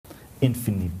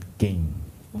Infinite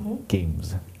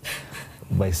Games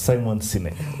by Simon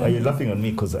Sinek. Are you laughing at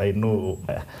me because I know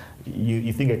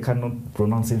you think I cannot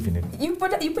pronounce infinite? You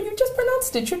just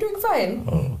pronounced it. You're doing fine.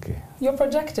 Oh, okay. You're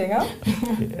projecting, huh?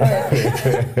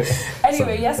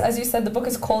 Anyway, yes, as you said, the book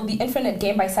is called The Infinite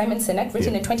Game by Simon Sinek,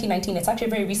 written in 2019. It's actually a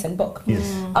very recent book. Yes.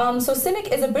 So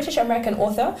Sinek is a British-American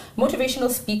author, motivational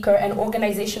speaker, and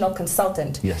organizational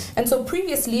consultant. Yes. And so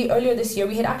previously, earlier this year,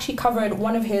 we had actually covered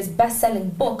one of his best-selling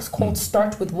books called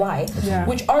Start With Why,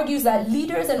 which argues that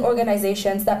leaders and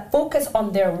organizations that focus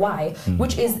on their why,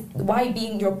 which is why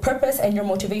being your purpose and your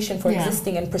motivation for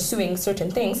existing and pursuing certain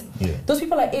things, those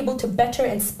people are able to better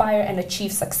inspire and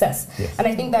achieve success. Yes. And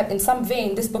I think that in some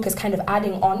vein, this book is kind of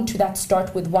adding on to that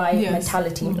Start With Why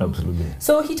mentality. Absolutely.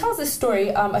 So he tells this story,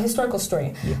 a historical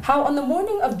story, how on the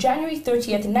morning of January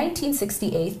 30th,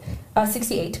 1968,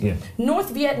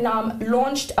 North Vietnam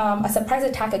launched a surprise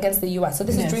attack against the US. So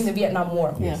this is during the Vietnam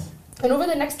War. And over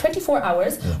the next 24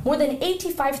 hours, more than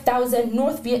 85,000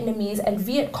 North Vietnamese and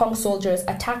Viet Cong soldiers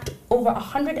attacked over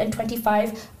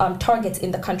 125 targets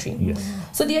in the country.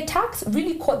 So the attacks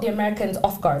really caught the Americans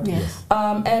off guard.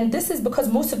 And this is because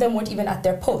most of them weren't even at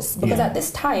their posts, because at this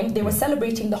time they were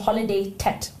celebrating the holiday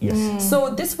Tet.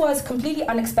 So this was completely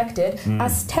unexpected,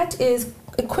 as Tet is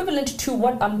equivalent to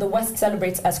what the West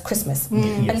celebrates as Christmas.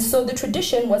 And so the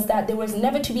tradition was that there was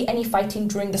never to be any fighting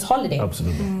during this holiday.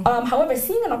 However,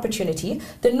 seeing an opportunity,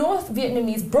 the North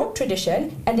Vietnamese broke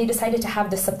tradition and they decided to have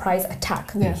the surprise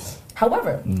attack.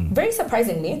 However, very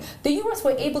surprisingly, the US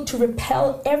were able to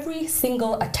repel every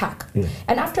single attack.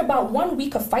 And after about 1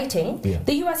 week of fighting,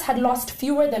 the US had lost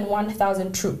fewer than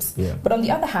 1,000 troops. But on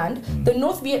the other hand, the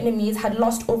North Vietnamese had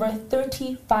lost over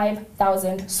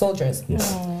 35,000 soldiers.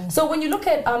 So when you look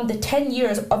at the 10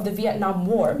 years of the Vietnam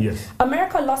War,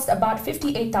 America lost about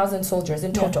 58,000 soldiers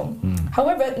in total.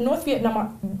 However, North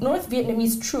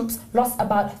Vietnamese troops lost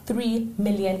about 3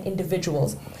 million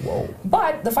individuals.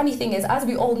 But the funny thing is, as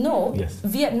we all know,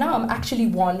 Vietnam actually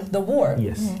won the war.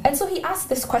 And so he asked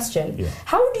this question,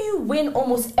 how do you win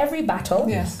almost every battle,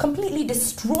 completely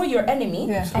destroy your enemy,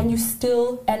 and you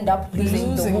still end up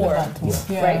losing the war?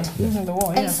 Right? Losing the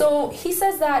war, and so he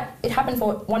says that it happened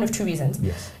for one of two reasons.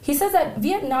 He says that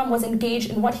Vietnam was engaged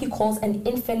in what he calls an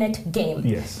infinite game.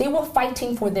 They were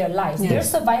fighting for their lives. Their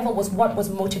survival was what was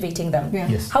motivating them.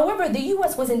 However, the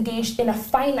US was engaged in a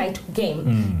finite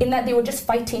game, in that they were just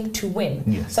fighting to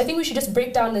win. So I think we should just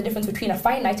break down the difference between a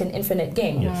finite and infinite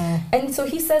game. And so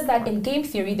he says that in game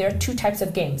theory, there are two types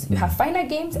of games. You have finite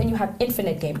games and you have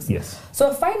infinite games. So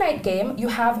a finite game, you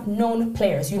have known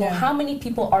players. You know how many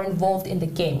people are involved in the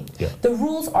game. The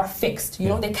rules are fixed. You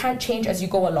know, they can't change as you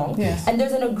go along. And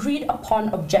there's an agreed upon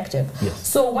objective.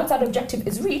 So once that objective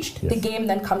is reached, the game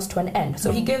then comes to an end.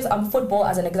 So he gives football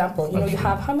as an example. You know, you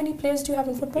have, how many players do you have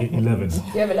in football? 11.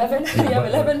 You have 11? You have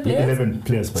 11 players? 11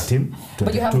 players per team.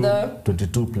 But you have the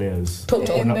 22 players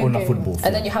total on a football field.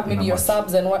 And then you have maybe your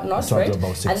subs and whatnot, right?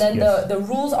 And then the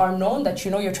rules are known that,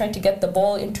 you know, you're trying to get the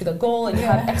ball into the goal and you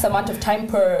have X amount of time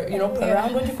per, you know, per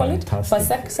round, what do you call it? Per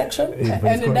section?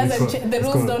 And it doesn't the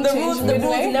rules don't change midway? The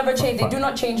rules never change. They do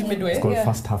not change midway. It's called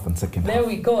first half and second half. There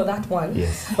we go, that one.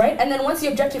 Right? And then once the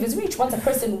objective is reached, once a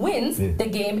person wins, the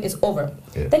game is over.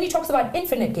 Then he talks about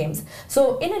infinite games.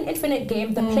 So in an infinite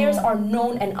game, the players are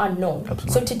known and unknown.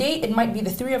 So today it might be the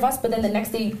three of us, but then the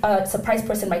next day a surprise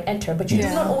person might enter. But you do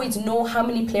not always know how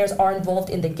many players are involved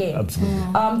in the game.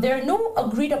 There are no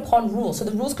agreed upon rules, so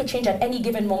the rules could change at any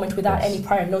given moment without any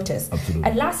prior notice.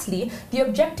 And lastly, the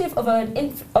objective of an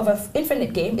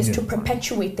infinite game is to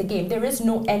perpetuate the game. There is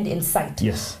no end in sight.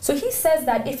 So he says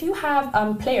that if you have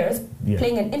players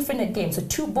playing an infinite game, so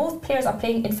both players are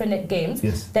playing infinite games,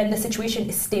 then the situation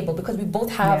is stable because we both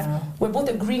have, we're both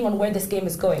agreeing on where this game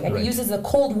is going. And he uses the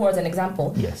Cold War as an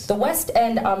example. The West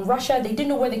and Russia, they didn't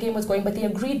know where the game was going, but they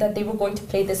agreed that they were going to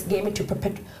play this game into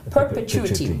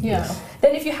perpetuity.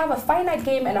 Then if you have a finite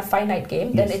game and a finite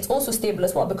game, then it's also stable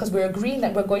as well because we're agreeing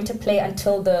that we're going to play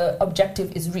until the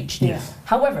objective is reached.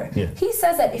 However, he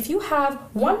says that if you have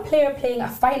one player playing a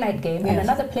finite game and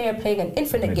another player playing an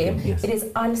infinite game, it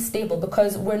is unstable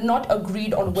because we're not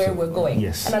agreed on where we're going.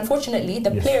 And unfortunately,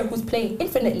 the player who's playing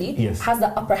infinitely has the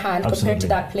upper hand compared to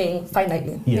that playing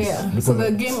finitely. So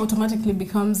the game automatically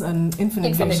becomes an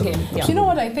infinite game. You know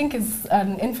what I think is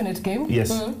an infinite game?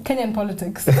 Kenyan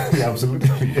politics.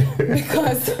 Absolutely.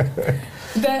 Because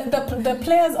the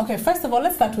players. Okay, first of all,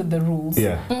 let's start with the rules.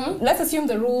 Yeah. Let's assume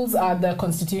the rules are the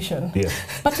constitution. Yeah.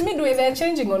 But midway they're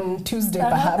changing on Tuesday,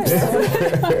 perhaps,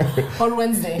 on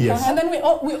Wednesday. Yes. And then we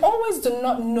always do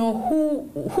not know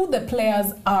who the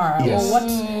players are, yes. or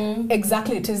what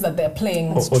exactly it is that they're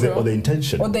playing, or the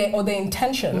intention, or the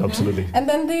intention. Absolutely. And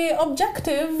then the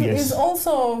objective yes. is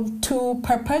also to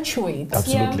perpetuate.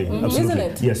 Absolutely. Yeah. Absolutely. Isn't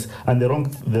it? Yes. And the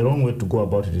wrong way to go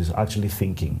about it is actually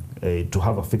thinking to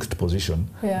have a fixed position,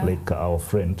 yeah. like our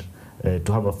friend,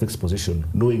 to have a fixed position,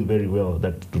 knowing very well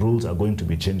that rules are going to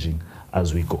be changing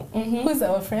as we go. Who's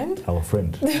our friend? Our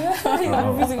friend.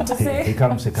 Confusing to say. He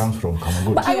comes from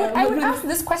Kamagut. But I would ask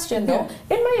this question though.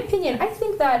 Yeah. In my opinion, I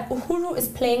think that Uhuru is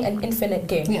playing an infinite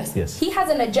game. Yes. Yes. He has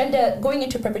an agenda going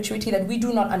into perpetuity that we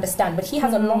do not understand, but he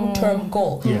has a long-term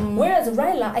goal. Yeah. Whereas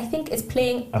Raila, I think, is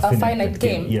playing a finite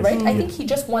game, yes. right? I think he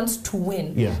just wants to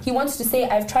win. Yeah. He wants to say,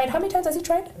 I've tried. How many times has he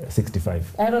tried?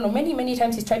 65. I don't know. Many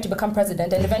times he's tried to become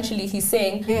president, and eventually he's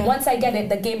saying, once I get it,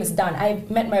 the game is done. I've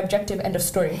met my objective. End of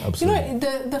story. Absolutely. You know,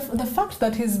 the fact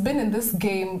that he's been in this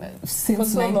game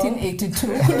since 1982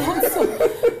 could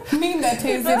also mean that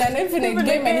he's in an infinite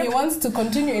game and he wants to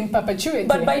continue in perpetuity.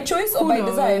 But by choice or by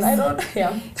design? I don't.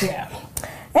 Yeah. Yeah.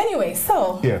 Anyway,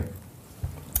 so yeah.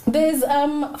 There's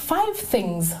 5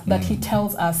 things that he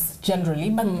tells us generally,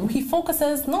 but he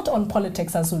focuses not on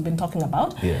politics as we've been talking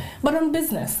about, but on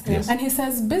business. Yes. And he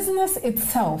says business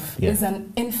itself is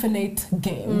an infinite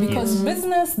game because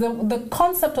business, the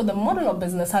concept or the model of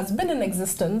business has been in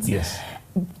existence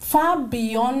far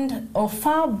beyond or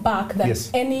far back than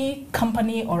any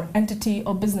company or entity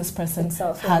or business person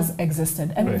has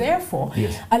existed. And therefore,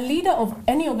 a leader of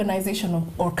any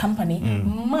organization or company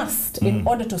must, in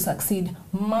order to succeed,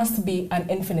 must be an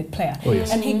infinite player.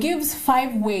 And he gives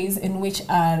 5 ways in which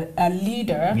a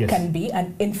leader can be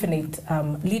an infinite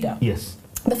leader. Yes.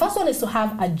 The first one is to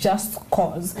have a just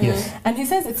cause. And he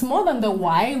says it's more than the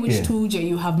why, which Tuja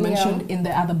you have mentioned in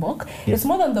the other book. It's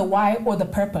more than the why or the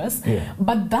purpose,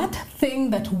 but that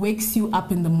thing that wakes you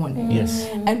up in the morning.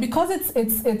 And because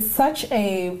it's such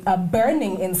a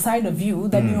burning inside of you,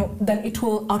 then it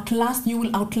will outlast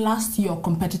your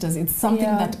competitors. It's something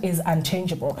that is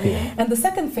unchangeable. And the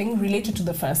second thing related to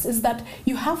the first is that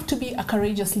you have to be a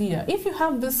courageous leader. If you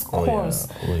have this cause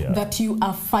that you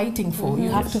are fighting for, you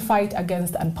have to fight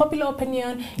against unpopular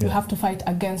opinion, you have to fight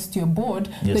against your board,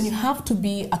 then you have to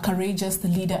be a courageous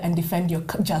leader and defend your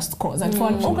just cause. And for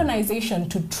an organization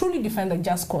to truly defend a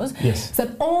just cause, it's that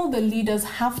all the leaders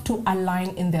have to align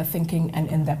in their thinking and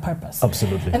in their purpose.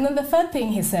 Absolutely. And then the third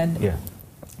thing he said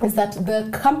is that the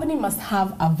company must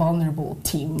have a vulnerable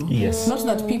team. Not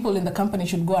that people in the company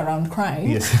should go around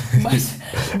crying,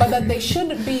 but that they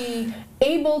should be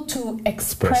able to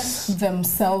express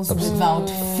themselves without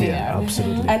fear.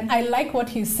 Absolutely. And I like what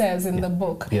he says in the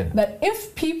book, that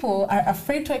if people are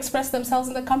afraid to express themselves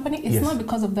in the company, it's not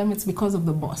because of them, it's because of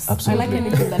the boss. Absolutely. I like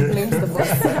anything that blames the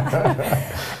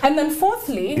boss. And then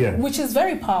fourthly, which is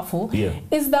very powerful,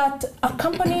 is that a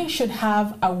company should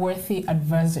have a worthy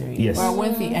adversary or a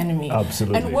worthy enemy.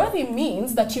 Absolutely. And worthy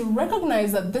means that you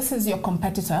recognize that this is your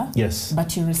competitor,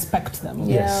 but you respect them.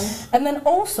 And then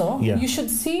also, you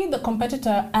should see the competitor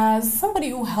as somebody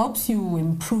who helps you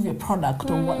improve your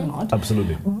product or whatnot.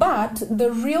 Absolutely. But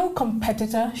the real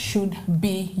competitor should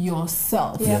be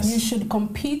yourself. You should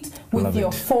compete with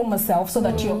your former self so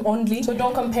that you're only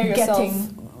don't compare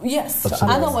yourself.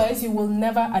 Otherwise you will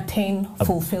never attain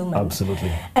fulfillment.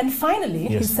 Absolutely. And finally,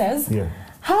 he says,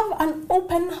 have an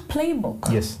open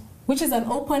playbook. Which is an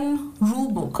open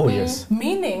rule book,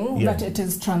 meaning that it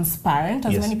is transparent,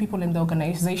 as many people in the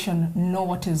organization know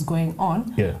what is going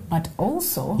on, but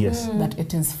also that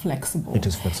it is flexible. It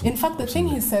is flexible. In fact, the thing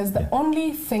he says, the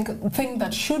only thing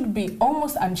that should be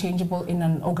almost unchangeable in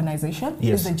an organization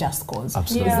is the just cause.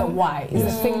 Absolutely. Is the why, is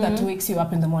the thing that wakes you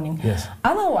up in the morning.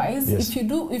 Otherwise, if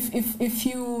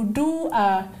you do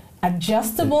a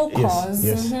adjustable cause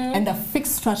and a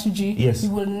fixed strategy,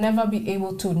 you will never be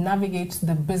able to navigate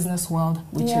the business world,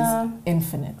 which is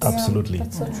infinite. Absolutely.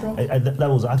 That's so true. That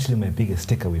was actually my biggest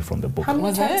takeaway from the book. How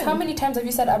many times have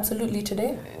you said absolutely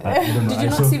today? Did you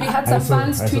not see we had some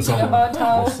fans tweeting about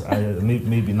how...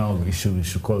 maybe now we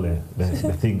should call the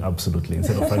thing absolutely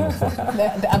instead of final thought.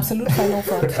 The absolute final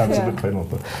thought. Absolute final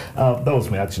thought. That was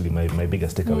my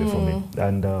biggest takeaway from it.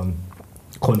 And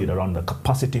coined it around the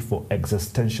capacity for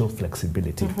existential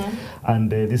flexibility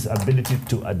and this ability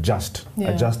to adjust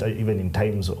even in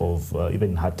times of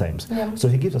even in hard times. So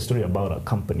he gives a story about a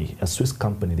company, a Swiss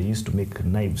company. They used to make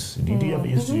knives. Did you ever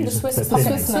used to use Swiss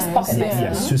pocket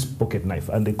knife? Swiss pocket knife,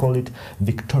 and they call it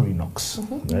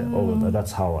Victorinox.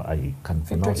 That's how I can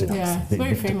pronounce it. It's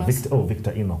very famous.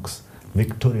 Victorinox.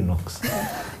 Victorinox.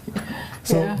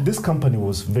 So this company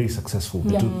was very successful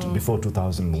before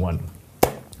 2001.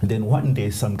 Then one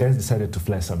day, some guys decided to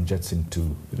fly some jets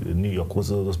into New York. Was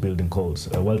those building called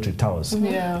World Trade Towers?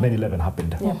 9/11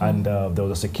 happened, and there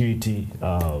was a security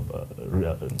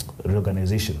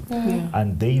reorganization,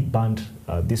 and they banned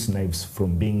these knives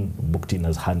from being booked in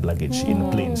as hand luggage in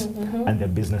planes, and their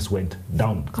business went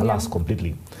down, collapsed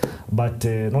completely. But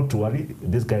not to worry,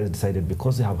 these guys decided,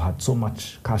 because they have had so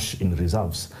much cash in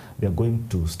reserves, they are going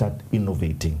to start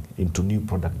innovating into new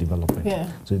product development.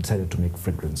 So they decided to make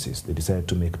fragrances, they decided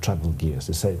to make travel gears,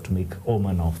 they decided to make all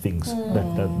manner of things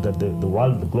that the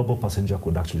world, the global passenger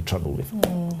could actually travel with.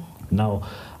 Now,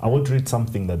 I want to read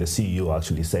something that the CEO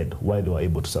actually said, why they were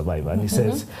able to survive. And he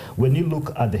says, when you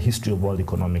look at the history of world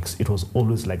economics, it was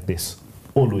always like this,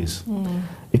 always.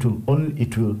 It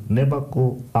will never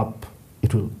go up,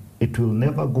 it will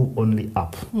never go only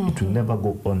up. It will never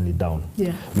go only down.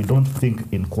 We don't think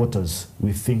in quarters,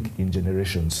 we think in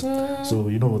generations. So,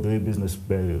 you know, the way business,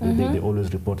 they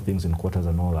always report things in quarters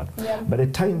and all that. By the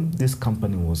time this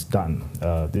company was done,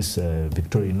 this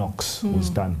Victorinox was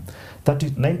done,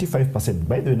 95%,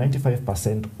 by the way,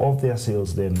 95% of their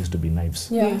sales then used to be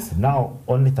knives. Now,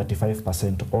 only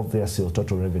 35% of their sales,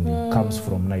 total revenue, comes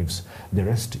from knives. The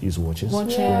rest is watches,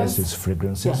 the rest is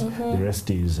fragrances, the rest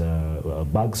is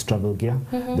bags, travel gear.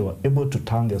 They were able to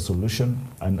turn their solution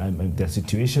and their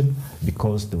situation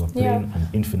because they were playing an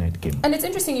infinite game. And it's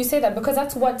interesting you say that, because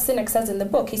that's what Sinek says in the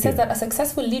book. He says that a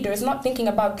successful leader is not thinking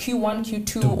about Q1,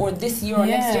 Q2, or this year or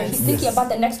next year. He's thinking about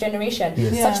the next generation,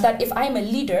 such that if I'm a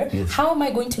leader, how am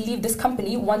I going to leave this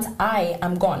company once I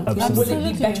am gone? Will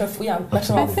it be better?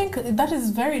 I think that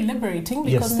is very liberating,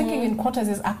 because thinking in quarters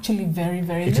is actually very,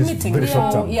 very limiting. Very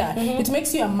short term. It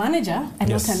makes you a manager and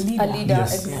not a leader.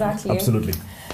 Exactly. Absolutely.